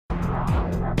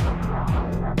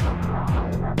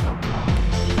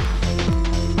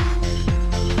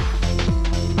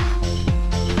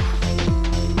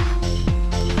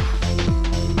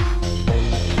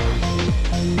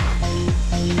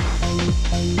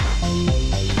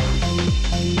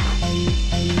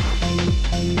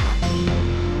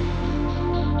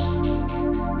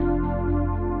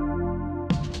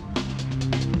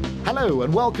Hello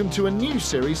and welcome to a new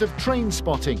series of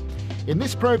Trainspotting. In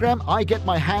this programme, I get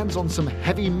my hands on some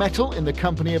heavy metal in the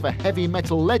company of a heavy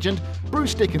metal legend,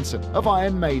 Bruce Dickinson of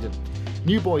Iron Maiden.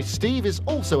 New boy Steve is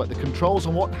also at the controls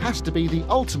on what has to be the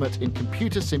ultimate in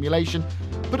computer simulation,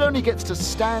 but only gets to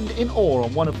stand in awe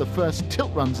on one of the first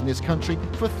tilt runs in this country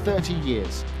for 30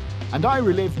 years. And I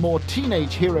relive more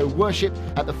teenage hero worship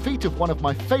at the feet of one of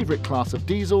my favourite class of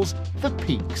diesels, the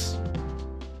Peaks.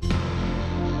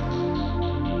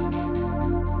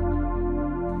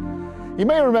 You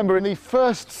may remember in the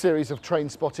first series of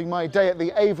Trainspotting my day at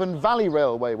the Avon Valley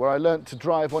Railway, where I learnt to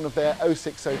drive one of their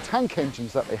 060 tank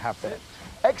engines that they have there.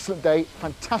 Excellent day,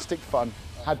 fantastic fun,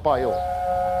 had by all.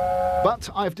 But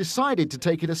I've decided to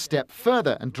take it a step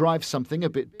further and drive something a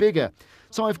bit bigger.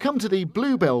 So I've come to the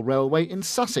Bluebell Railway in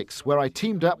Sussex, where I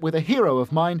teamed up with a hero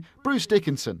of mine, Bruce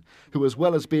Dickinson, who, as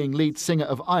well as being lead singer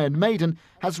of Iron Maiden,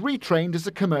 has retrained as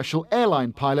a commercial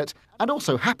airline pilot and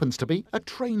also happens to be a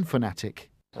train fanatic.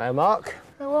 Hello, Mark.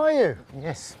 How are you?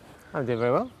 Yes, I'm doing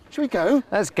very well. Shall we go?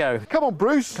 Let's go. Come on,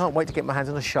 Bruce. Can't wait to get my hands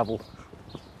on a shovel.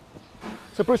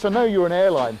 So, Bruce, I know you're an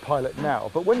airline pilot now,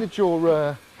 but when did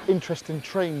your interest in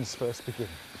trains first begin?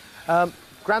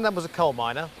 Grandad was a coal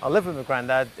miner. I lived with my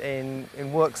granddad in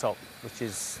Worksop, which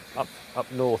is up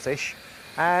northish,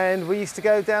 and we used to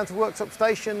go down to Worksop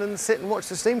station and sit and watch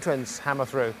the steam trains hammer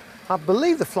through. I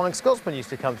believe the Flying Scotsman used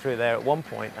to come through there at one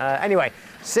point. Anyway,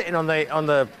 sitting on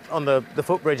the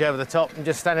footbridge over the top and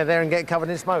just standing there and getting covered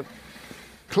in smoke.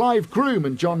 Clive Groom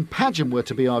and John Padgham were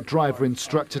to be our driver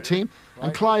instructor team,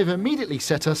 and Clive immediately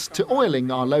set us to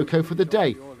oiling our loco for the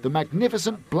day, the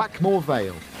magnificent Blackmore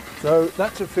Vale. So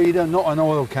that's a feeder, not an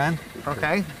oil can.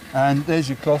 Okay. And there's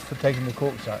your cloth for taking the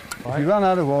corks out. Right. If you run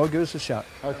out of oil, give us a shout.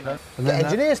 Okay. Get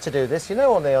engineers to do this, you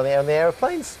know, on the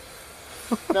aeroplanes.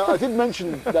 Now, I did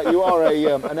mention that you are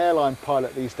an airline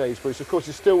pilot these days, Bruce. Of course,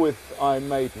 you're still with Iron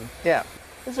Maiden. Yeah.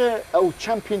 Is there a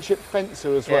championship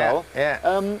fencer as well?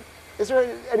 Yeah. Is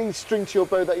there any string to your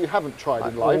bow that you haven't tried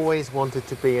in life? I always wanted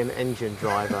to be an engine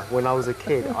driver. When I was a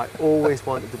kid, I always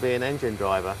wanted to be an engine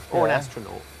driver or an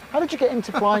astronaut. How did you get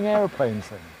into flying aeroplanes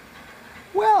then?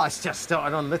 Well, I just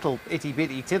started on little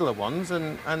itty-bitty tiddler ones,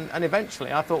 and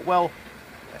eventually I thought, well,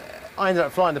 I ended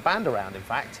up flying the band around, in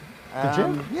fact. Did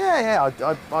you? Yeah.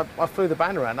 I flew the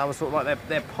band around. I was sort of like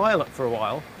their pilot for a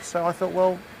while. So I thought,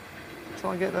 well,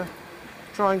 try and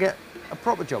get a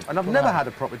proper job. And I've never had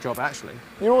a proper job, actually.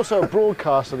 You're also a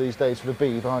broadcaster these days for the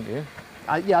Beeb, aren't you?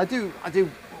 Yeah, I do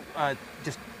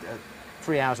just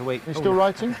 3 hours a week. You're still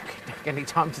writing? Don't get any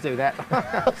time to do that.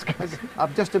 I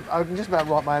can just about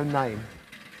write my own name.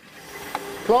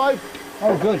 Clive?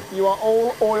 Oh, good. You are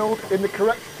all oiled in the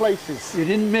correct places. You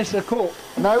didn't miss a cork.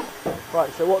 No?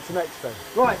 Right, so what's next then?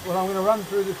 Right, well, I'm going to run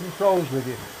through the controls with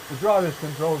you. The driver's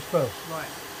controls first. Right.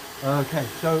 Okay,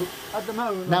 so at the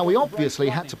moment... Now, we obviously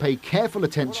had to pay careful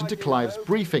attention to Clive's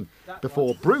briefing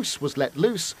before Bruce was let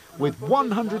loose with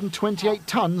 128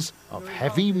 tonnes of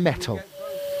heavy metal.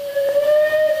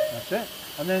 That's it.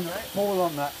 And then more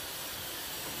on that.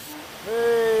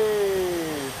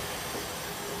 Hey.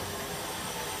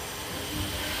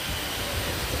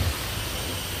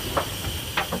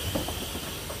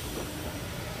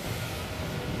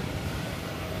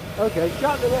 Okay,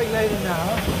 shut the regulator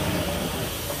now.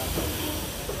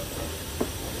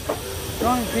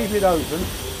 Try and keep it open.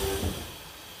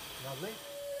 Lovely.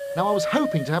 Now, I was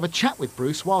hoping to have a chat with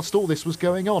Bruce whilst all this was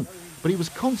going on, but he was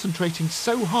concentrating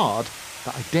so hard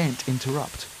that I daren't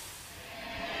interrupt.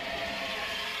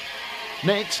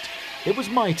 Next, it was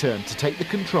my turn to take the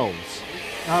controls.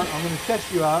 Now, I'm going to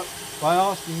test you out by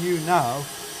asking you now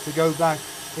to go back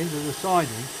into the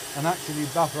siding and actually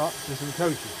buffer up to some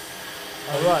coaches.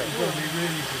 All right. You've got to be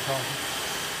really precise.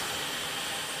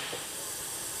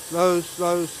 Slow,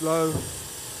 slow, slow.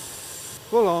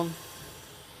 Full on.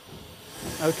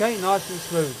 Okay, nice and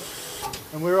smooth.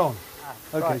 And we're on.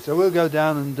 Okay, right. So we'll go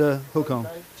down and hook on.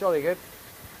 Okay. Jolly good.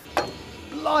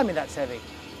 Blimey, that's heavy.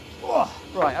 Oh,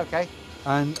 right, okay.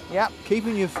 And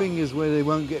keeping your fingers where they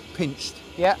won't get pinched.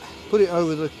 Yeah. Put it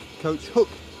over the coach hook.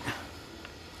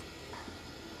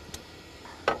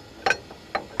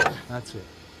 That's it.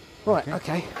 Right,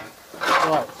 okay.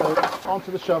 Right, so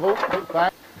onto the shovel, look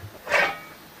back.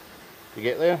 You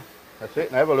get there? That's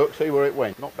it. Now have a look, see where it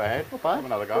went. Not bad. Not bad. Have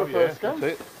another go, Yeah, that's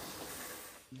it.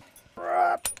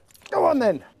 Right. Go on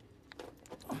then.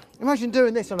 Imagine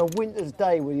doing this on a winter's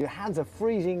day where your hands are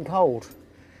freezing cold.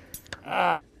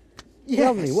 Yes.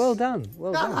 Lovely, well done,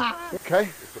 well done. Okay,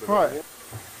 right,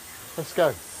 let's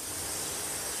go.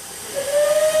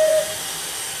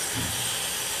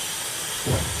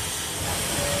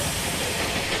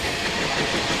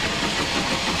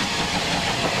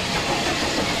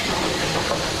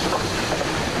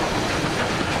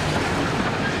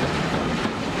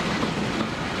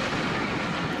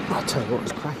 I'll tell you what, it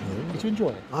was cracking. Did you enjoy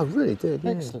it? I really did,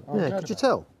 yeah. Excellent. Yeah, could you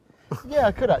tell? Yeah,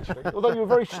 I could actually. Although you were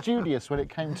very studious when it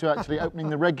came to actually opening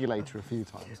the regulator a few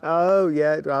times. Oh,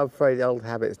 yeah, I'm afraid old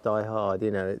habits die hard,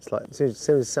 you know. It's like, as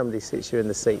soon as somebody sits you in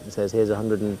the seat and says, here's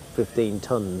 115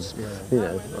 tonnes, you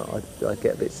know, I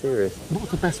get a bit serious. What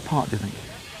was the best part, do you think?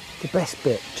 The best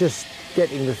bit, just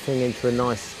getting the thing into a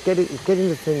nice, getting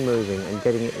the thing moving and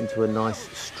getting it into a nice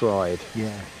stride.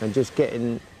 Yeah. And just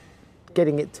getting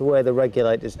it to where the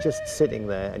regulator's just sitting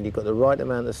there and you've got the right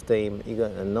amount of steam, you've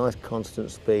got a nice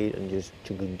constant speed and just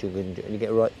and you get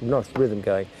a right, nice rhythm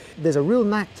going. There's a real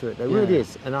knack to it, there really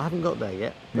is, and I haven't got there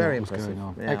yet. Very impressive.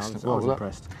 Yeah, excellent. I was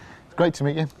impressed. It's great to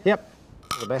meet you. Yep.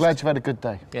 All the best. Glad you've had a good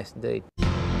day. Yes, indeed.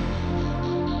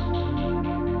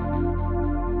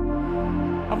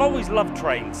 I've always loved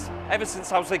trains. Ever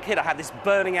since I was a kid, I had this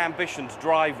burning ambition to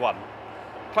drive one.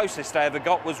 Closest I ever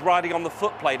got was riding on the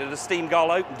footplate at a Steam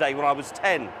Gall Open Day when I was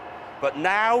 10. But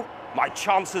now, my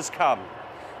chance has come.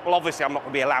 Well, obviously, I'm not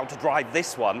going to be allowed to drive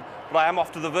this one, but I am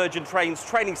off to the Virgin Trains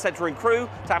training centre and crew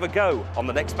to have a go on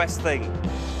the next best thing.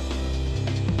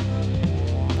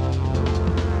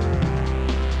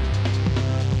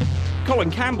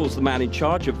 Colin Campbell's the man in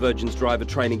charge of Virgin's Driver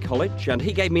Training College, and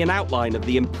he gave me an outline of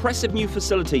the impressive new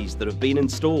facilities that have been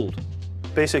installed.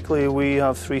 Basically, we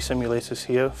have 3 simulators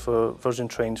here for Virgin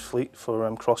Trains fleet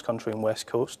for cross-country and West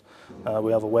Coast.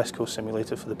 We have a West Coast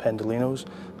simulator for the Pendolinos,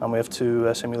 and we have 2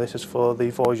 simulators for the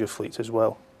Voyager fleet as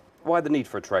well. Why the need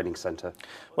for a training centre?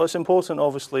 Well, it's important,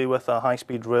 obviously, with a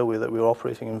high-speed railway that we're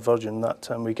operating in Virgin, that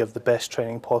we give the best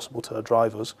training possible to our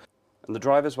drivers. And the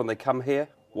drivers, when they come here,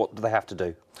 what do they have to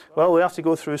do? Well, we have to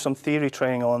go through some theory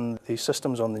training on the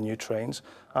systems on the new trains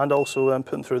and also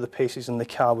put them through the paces in the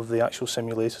cab of the actual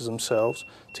simulators themselves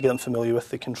to get them familiar with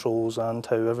the controls and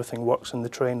how everything works in the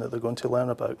train that they're going to learn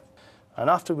about. And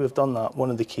after we've done that,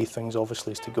 one of the key things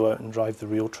obviously is to go out and drive the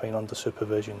real train under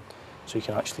supervision so you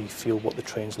can actually feel what the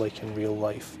train's like in real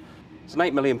life. It's an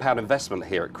 £8 million investment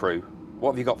here at Crewe.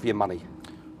 What have you got for your money?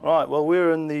 Right, well,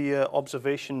 we're in the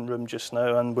observation room just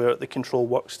now, and we're at the control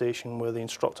workstation where the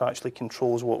instructor actually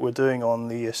controls what we're doing on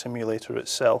the simulator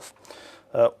itself.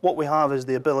 What we have is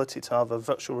the ability to have a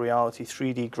virtual reality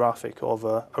 3D graphic of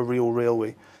a real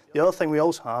railway. The other thing we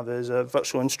also have is a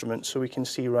virtual instrument, so we can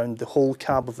see around the whole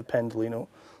cab of the Pendolino.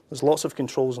 There's lots of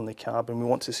controls in the cab, and we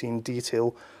want to see in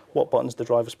detail what buttons the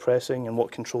driver's pressing and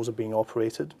what controls are being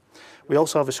operated. We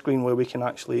also have a screen where we can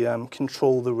actually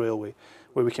control the railway,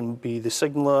 where we can be the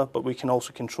signaller, but we can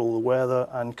also control the weather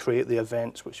and create the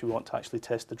events which we want to actually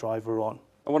test the driver on.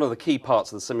 And one of the key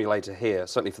parts of the simulator here,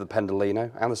 certainly for the Pendolino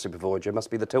and the Super Voyager,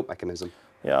 must be the tilt mechanism.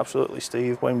 Yeah, absolutely,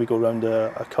 Steve. When we go around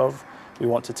a curve, we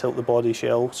want to tilt the body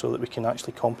shell so that we can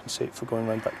actually compensate for going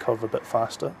around that curve a bit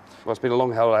faster. Well, it's been a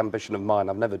long-held ambition of mine.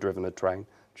 I've never driven a train.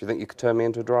 Do you think you could turn me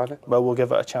into a driver? Well, we'll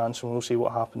give it a chance and we'll see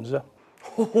what happens there.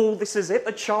 Oh, this is it,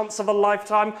 the chance of a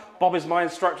lifetime. Bob is my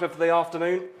instructor for the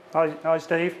afternoon. Hi,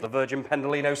 Steve. The Virgin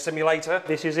Pendolino simulator.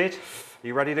 This is it.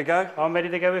 You ready to go? I'm ready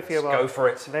to go if you are. Go for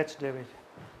it. Let's do it.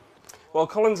 Well,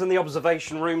 Colin's in the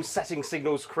observation room, setting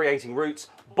signals, creating routes.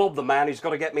 Bob, the man who's got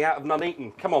to get me out of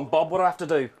Nuneaton. Come on, Bob, what do I have to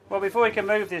do? Well, before we can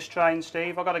move this train,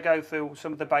 Steve, I've got to go through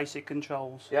some of the basic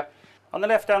controls. Yep. On the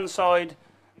left-hand side,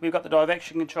 we've got the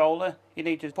direction controller. You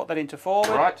need to put that into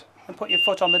forward. Right. And put your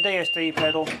foot on the DSD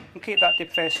pedal and keep that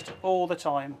depressed all the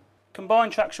time.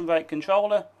 Combined traction brake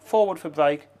controller, forward for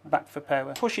brake, back for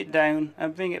power. Push it down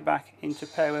and bring it back into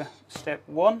power step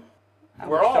 1. And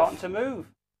We're starting off. to move.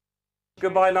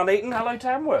 Goodbye, Nuneaton. Hello,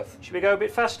 Tamworth. Should we go a bit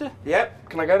faster? Yep.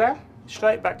 Can I go down?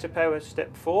 Straight back to power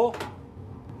step 4.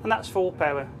 And that's full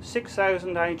power.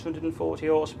 6,840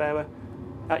 horsepower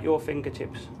at your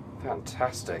fingertips.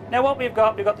 Fantastic. Now what we've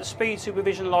got the speed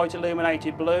supervision light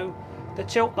illuminated blue. The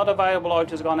tilt not available light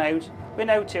has gone out. We're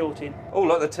now tilting. Oh,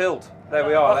 look, the tilt. There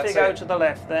we are, Off that's you go it. to the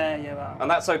left, there you are. And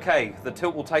that's okay. The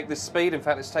tilt will take this speed. In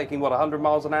fact, it's taking, what, 100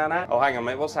 miles an hour now? Oh, hang on a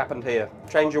minute. What's happened here?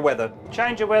 Change your weather.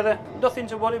 Change your weather. Nothing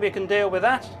to worry, we can deal with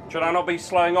that. Should I not be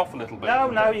slowing off a little bit?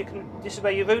 No, you can. This is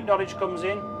where your route knowledge comes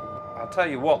in. I'll tell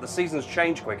you what, the seasons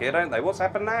change quick here, don't they? What's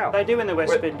happened now? They do in the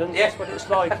West Midlands, yeah. That's what it's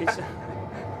like.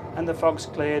 And the fog's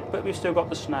cleared, but we've still got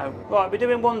the snow. Right, we're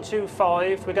doing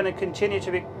 125. We're going to continue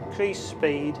to increase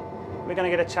speed. We're going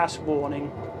to get a task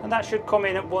warning, and that should come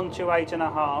in at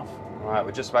 128.5. Right,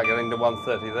 we're just about getting to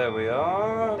 130. There we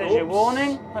are. There's your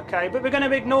warning. Okay, but we're going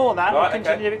to ignore that Right, and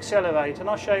continue to accelerate, and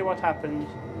I'll show you what happens.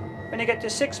 When you get to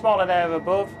 6 miles an hour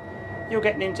above, you'll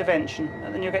get an intervention,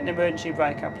 and then you'll get an emergency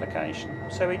brake application.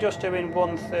 So we're just doing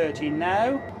 130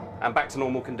 now. And back to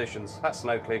normal conditions. That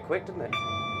snow cleared quick, didn't it?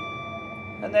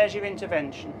 And there's your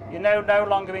intervention. You're no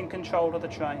longer in control of the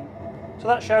train. So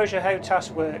that shows you how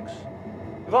TAS works.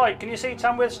 Right, can you see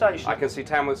Tamworth Station? I can see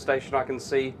Tamworth Station, I can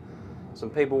see some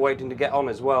people waiting to get on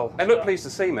as well. They look pleased to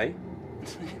see me.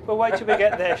 We'll wait till we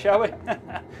get there, shall we?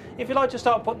 If you like to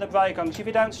start putting the brake on, because if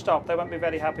you don't stop, they won't be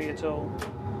very happy at all.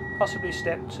 Possibly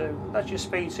step 2. That's your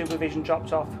speed supervision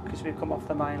dropped off because we've come off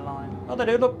the main line. Oh, they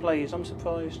do look pleased, I'm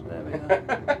surprised. There we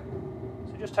go.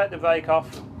 So just take the brake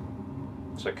off.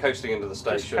 So coasting into the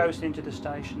station. Just coasting into the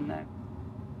station now.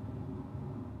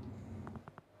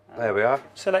 There we are.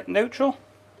 Select neutral.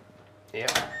 Yeah.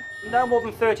 No more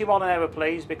than 31 an hour,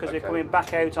 please, because we're coming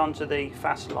back out onto the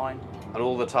fast line. And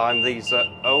all the time these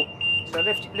oh. So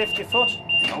lift your foot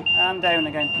and down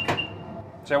again.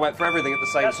 So I went for everything at the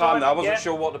same That's time right, now. I wasn't yeah.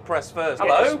 sure what to press first. Get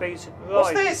the Hello? speed-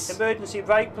 What's right. this? Emergency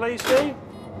brake, please, Steve.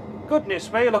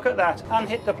 Goodness me, look at that. And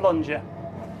hit the plunger.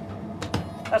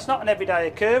 That's not an everyday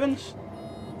occurrence.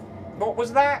 What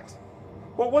was that?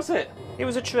 What was it? It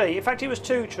was a tree. In fact, it was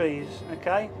 2 trees,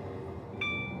 okay?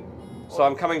 So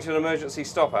I'm coming to an emergency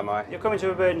stop, am I? You're coming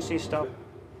to an emergency stop.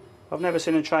 I've never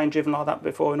seen a train driven like that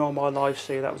before in all my life,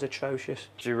 see. That was atrocious.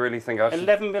 Do you really think I should...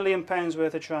 £11 million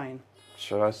worth of train.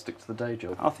 Should I stick to the day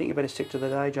job? I think you better stick to the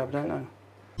day job, don't know.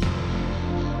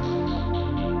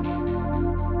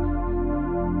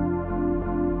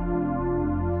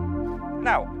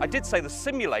 Now, I did say the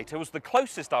simulator was the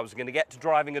closest I was going to get to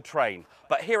driving a train.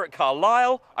 But here at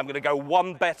Carlisle, I'm going to go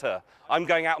one better. I'm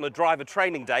going out on a driver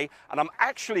training day, and I'm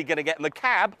actually going to get in the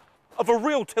cab of a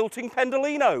real tilting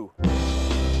Pendolino.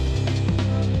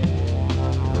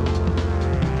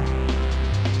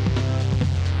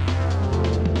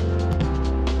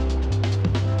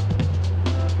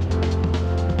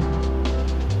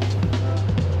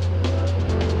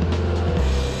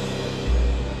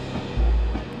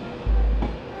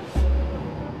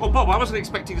 Well, Bob, I wasn't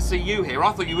expecting to see you here.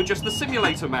 I thought you were just the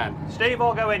simulator man. Steve,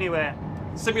 I'll go anywhere.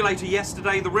 Simulator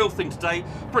yesterday, the real thing today.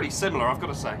 Pretty similar, I've got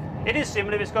to say. It is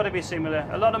similar, it's got to be similar.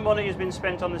 A lot of money has been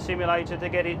spent on the simulator to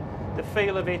get it, the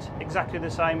feel of it, exactly the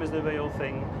same as the real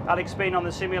thing. Alex been on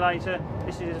the simulator,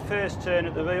 this is his first turn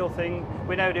at the real thing.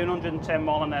 We're now doing 110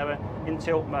 mile an hour in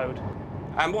tilt mode.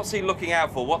 And what's he looking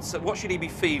out for? What should he be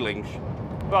feeling?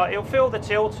 Right, he'll feel the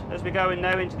tilt as we go in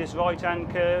now into this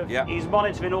right-hand curve. Yeah. He's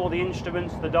monitoring all the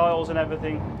instruments, the dials and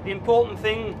everything. The important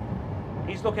thing,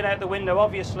 he's looking out the window,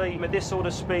 obviously. At this sort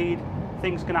of speed,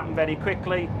 things can happen very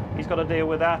quickly. He's got to deal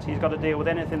with that. He's got to deal with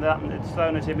anything that's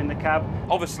thrown at him in the cab.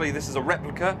 Obviously, this is a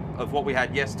replica of what we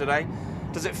had yesterday.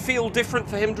 Does it feel different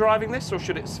for him driving this, or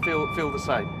should it feel the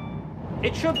same?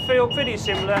 It should feel pretty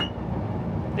similar.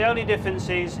 The only difference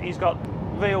is he's got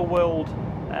real-world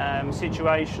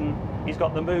situation. He's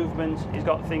got the movement, he's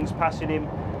got things passing him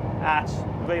at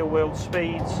real-world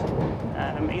speeds.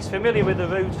 He's familiar with the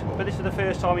route, but this is the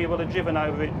first time he will have driven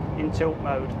over it in tilt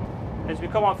mode. As we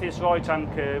come off this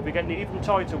right-hand curve, we're getting an even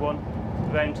tighter one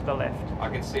round to the left. I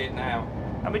can see it now.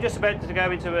 And we're just about to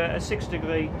go into a 6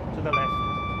 degree to the left.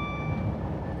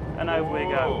 And over we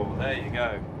go. Oh, there you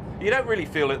go. You don't really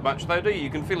feel it much though, do you?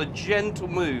 You can feel a gentle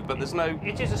move, but there's no...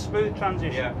 It is a smooth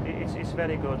transition. Yeah. It's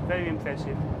very good, very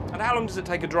impressive. And how long does it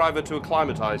take a driver to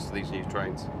acclimatise to these new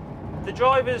trains? The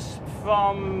drivers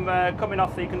from coming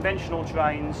off the conventional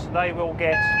trains, they will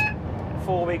get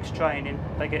 4 weeks training.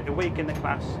 They get a week in the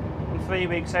class and 3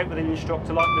 weeks out with an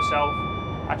instructor like myself,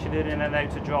 actually learning and how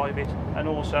to drive it, and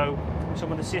also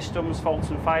some of the systems, faults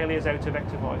and failures, how to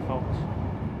rectify faults.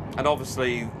 And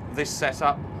obviously this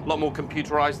setup, a lot more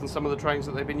computerised than some of the trains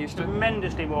that they've been used to?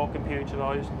 Tremendously more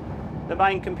computerised. The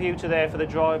main computer there for the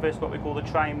driver is what we call the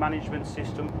train management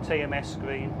system, TMS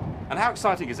screen. And how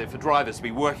exciting is it for drivers to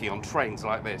be working on trains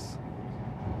like this?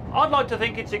 I'd like to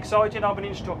think it's exciting. I'm an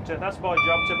instructor. That's my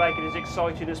job, to make it as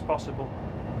exciting as possible.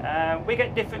 We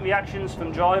get different reactions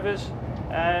from drivers.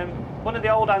 One of the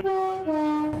old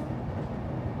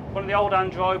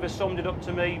hand drivers summed it up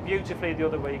to me beautifully the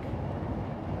other week.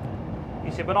 He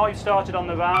said, when I started on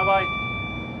the railway,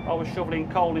 I was shoveling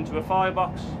coal into a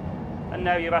firebox, and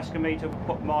now you're asking me to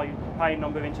put my pay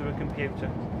number into a computer.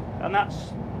 And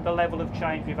that's the level of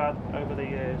change we've had over the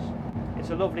years. It's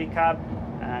a lovely cab,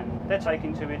 and they're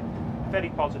taking to it very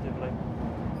positively.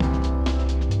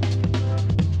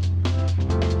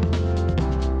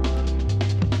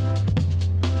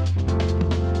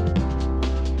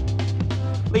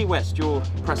 Lee West, you're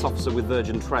press officer with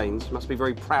Virgin Trains. You must be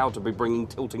very proud to be bringing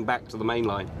tilting back to the main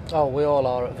line. Oh, we all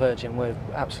are at Virgin. We're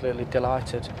absolutely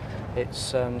delighted.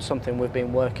 It's something we've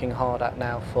been working hard at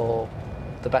now for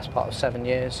the best part of 7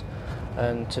 years,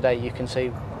 and today you can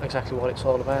see exactly what it's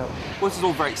all about. Well, this is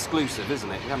all very exclusive, isn't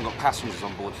it? We haven't got passengers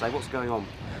on board today. What's going on?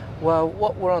 Well,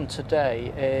 what we're on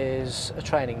today is a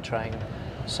training train.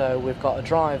 So we've got a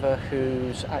driver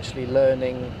who's actually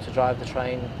learning to drive the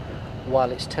train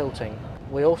while it's tilting.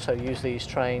 We also use these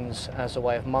trains as a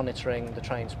way of monitoring the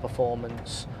train's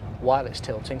performance while it's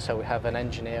tilting, so we have an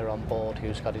engineer on board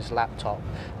who's got his laptop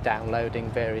downloading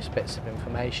various bits of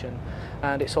information,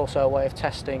 and it's also a way of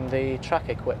testing the track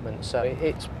equipment, so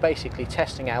it's basically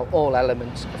testing out all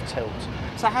elements of tilt.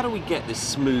 So how do we get this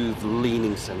smooth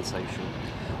leaning sensation?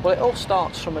 Well, it all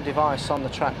starts from a device on the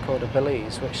track called a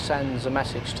balise, which sends a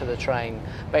message to the train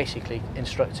basically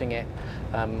instructing it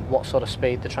what sort of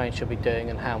speed the train should be doing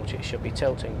and how much it should be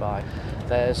tilting by.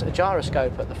 There's a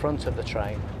gyroscope at the front of the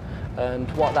train,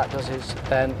 and what that does is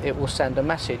then it will send a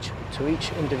message to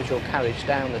each individual carriage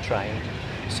down the train,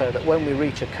 so that when we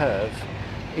reach a curve,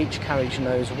 each carriage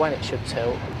knows when it should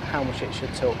tilt, how much it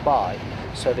should tilt by,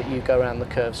 so that you go around the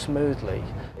curve smoothly.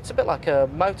 It's a bit like a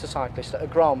motorcyclist at a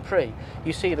Grand Prix.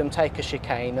 You see them take a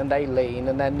chicane and they lean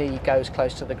and their knee goes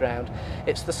close to the ground.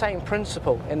 It's the same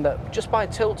principle in that just by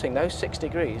tilting those 6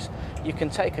 degrees, you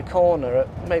can take a corner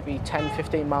at maybe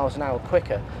 10-15 miles an hour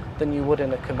quicker than you would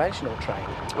in a conventional train.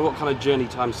 And what kind of journey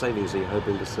time savings are you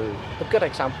hoping to see? A good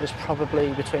example is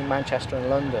probably between Manchester and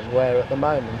London, where at the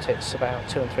moment it's about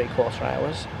 2 3/4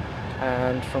 hours.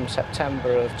 And from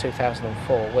September of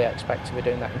 2004, we expect to be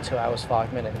doing that in 2 hours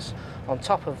 5 minutes. On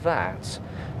top of that,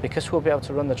 because we'll be able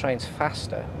to run the trains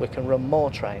faster, we can run more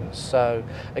trains. So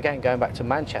again, going back to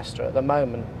Manchester, at the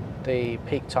moment the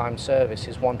peak time service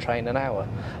is 1 train an hour.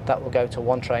 That will go to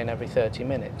 1 train every 30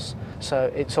 minutes.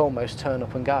 So it's almost turn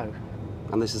up and go.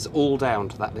 And this is all down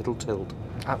to that little tilt?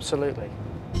 Absolutely.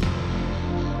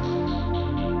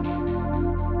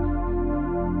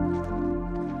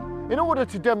 In order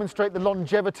to demonstrate the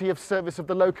longevity of service of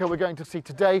the loco we're going to see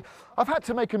today, I've had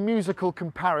to make a musical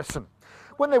comparison.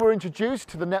 When they were introduced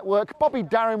to the network, Bobby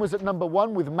Darin was at number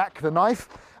 1 with Mac the Knife,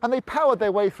 and they powered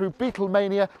their way through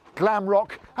Beatlemania, glam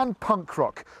rock and punk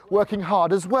rock, working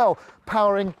hard as well,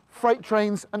 powering freight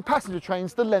trains and passenger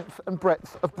trains the length and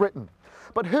breadth of Britain.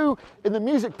 But who in the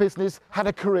music business had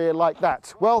a career like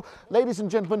that? Well, ladies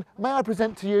and gentlemen, may I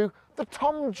present to you the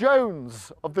Tom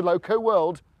Jones of the loco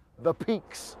world, the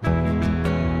Peaks.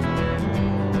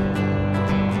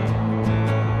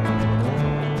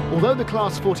 Although the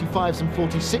Class 45s and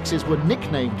 46s were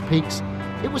nicknamed Peaks,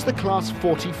 it was the Class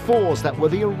 44s that were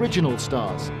the original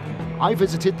stars. I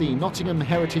visited the Nottingham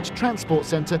Heritage Transport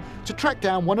Centre to track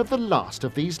down one of the last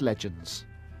of these legends.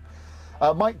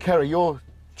 Mike Kerry, you're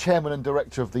chairman and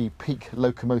director of the Peak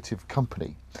Locomotive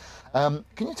Company. Can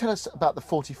you tell us about the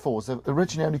 44s? There were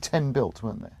originally only 10 built,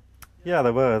 weren't there? Yeah,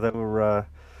 there were. There were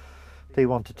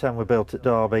D1 to 10 were built at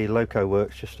Derby Loco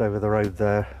Works just over the road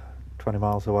there, 20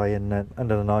 miles away in the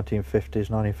end of the 1950s,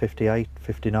 1958,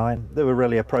 59. They were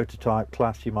really a prototype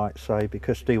class, you might say,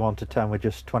 because D1 to 10 were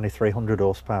just 2300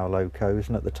 horsepower locos,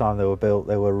 and at the time they were built,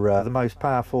 they were the most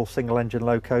powerful single-engine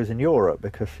locos in Europe,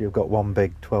 because you've got one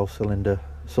big 12-cylinder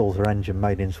Sulzer engine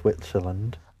made in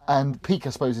Switzerland. And Peak,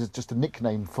 I suppose, is just a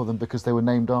nickname for them because they were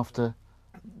named after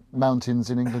mountains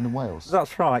in England and Wales.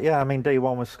 That's right, yeah. I mean,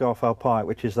 D1 was Scafell Pike,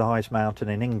 which is the highest mountain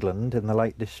in England in the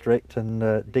Lake District, and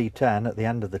D10 at the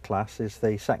end of the class is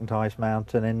the second highest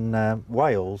mountain in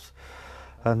Wales.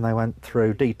 And they went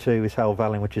through, D2 is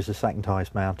Helvellyn, which is the second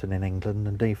highest mountain in England,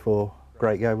 and D4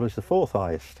 Great Gable is the 4th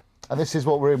highest. And this is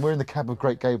what we're in. We're in the cab of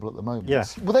Great Gable at the moment.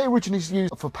 Yes. Were they originally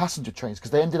used for passenger trains?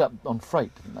 Because they ended up on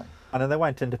freight, didn't they? And then they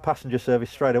went into passenger service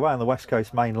straight away on the West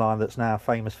Coast main line that's now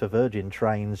famous for Virgin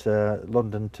trains,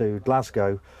 London to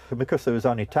Glasgow. And because there was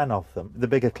only 10 of them, the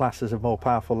bigger classes of more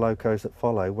powerful locos that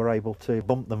follow were able to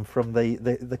bump them from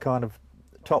the kind of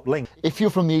top link. If you're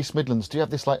from the East Midlands, do you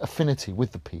have this like affinity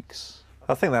with the Peaks?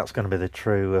 I think that's going to be the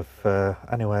true of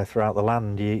anywhere throughout the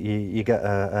land. You get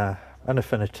an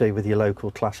affinity with your local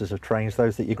classes of trains,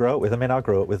 those that you grow up with. I mean, I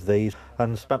grew up with these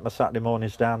and spent my Saturday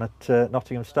mornings down at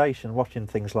Nottingham Station watching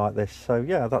things like this. So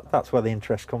yeah, that's where the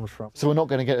interest comes from. So we're not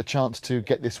going to get a chance to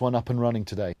get this one up and running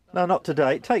today? No, not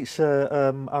today. It takes,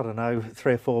 I don't know,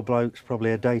 3 or 4 blokes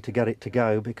probably a day to get it to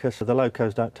go, because the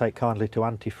locos don't take kindly to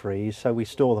antifreeze, so we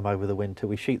store them over the winter,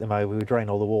 we sheet them over, we drain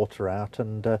all the water out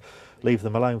and leave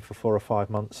them alone for 4 or 5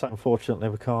 months. So unfortunately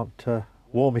we can't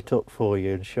warm it up for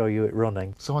you and show you it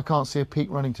running. So I can't see a Peak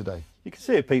running today? You can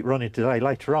see a Peak running today.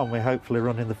 Later on we're hopefully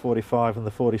running the 45 and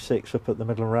the 46 up at the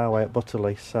Midland Railway at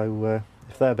Butterley, so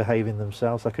if they're behaving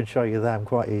themselves I can show you them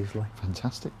quite easily.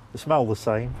 Fantastic. They smell the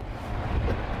same.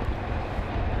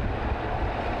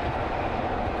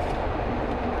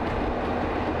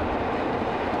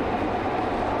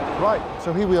 Right,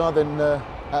 so here we are then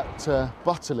at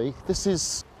Butterley. This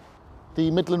is the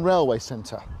Midland Railway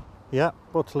Centre. Yeah,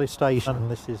 Butterley Station.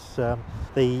 This is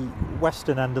the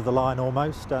western end of the line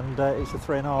almost, and it's a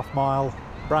 3.5 mile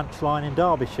branch line in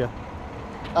Derbyshire.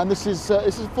 And this is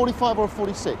a 45 or a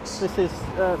 46? This is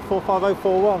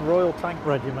 45041 Royal Tank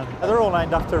Regiment. They're all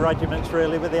named after regiments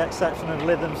really, with the exception of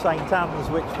Lytham St Anne's,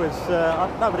 which was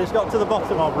nobody's got to the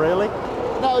bottom of really.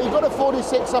 Now you've got a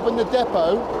 46 up in the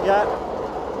depot. Yeah.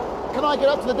 Can I get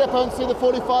up to the depot and see the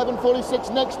 45 and 46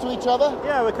 next to each other?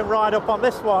 Yeah, we can ride up on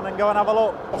this one and go and have a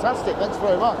look. Fantastic, thanks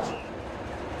very much.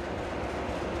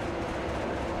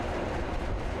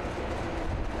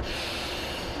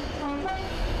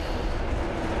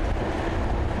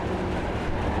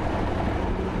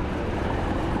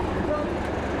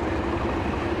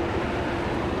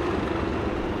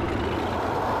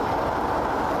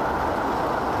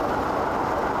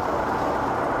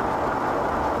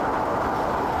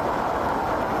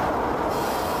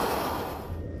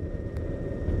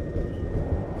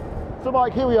 So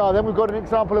Mike, here we are then, we've got an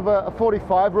example of a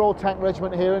 45 Royal Tank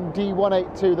Regiment here and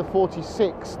D182, the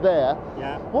 46 there.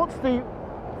 Yeah. What's the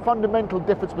fundamental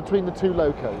difference between the two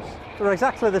locos? They're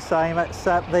exactly the same,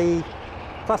 except the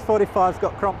Class 45's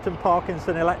got Crompton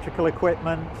Parkinson electrical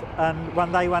equipment, and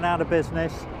when they went out of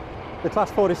business, the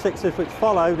Class 46s which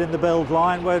followed in the build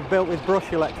line were built with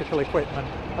Brush electrical equipment.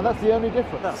 And that's the only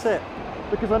difference? That's it.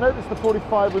 Because I noticed the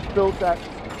 45 was built at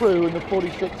Crewe and the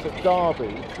 46 at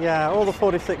Derby. Yeah, all the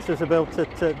 46s are built at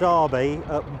Derby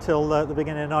up until the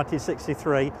beginning of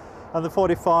 1963, and the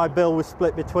 45 bill was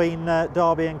split between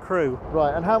Derby and Crewe.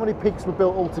 Right, and how many peaks were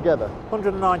built altogether?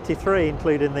 193,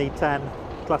 including the 10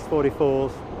 Class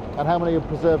 44s. And how many are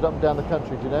preserved up and down the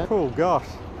country, do you know? Oh gosh,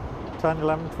 10,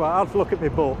 11, 12, I'll have to look at my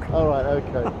book. All right,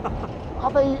 okay.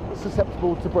 Are they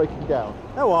susceptible to breaking down?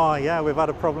 Oh, yeah, we've had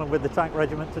a problem with the tank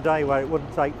regiment today where it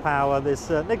wouldn't take power. There's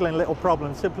niggling little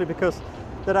problems simply because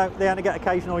they only get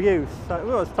occasional use. So,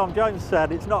 well, as Tom Jones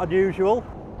said, it's not unusual.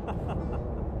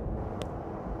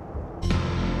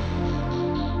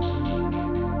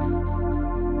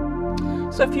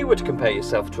 So if you were to compare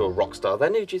yourself to a rock star,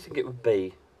 then who do you think it would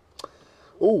be?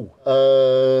 Oh,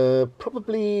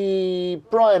 probably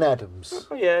Bryan Adams.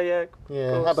 Oh, yeah.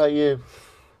 Yeah, how about you?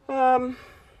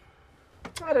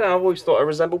 I don't know, I've always thought I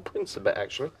resembled Prince a bit,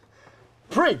 actually.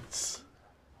 Prince?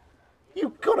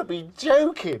 You've got to be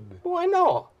joking. Why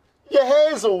not? Your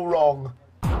hair's all wrong.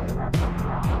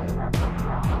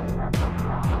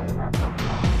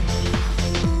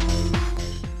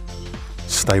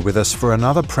 Stay with us for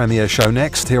another premiere show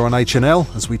next here on H&L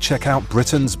as we check out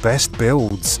Britain's best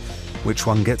builds. Which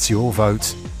one gets your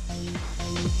vote?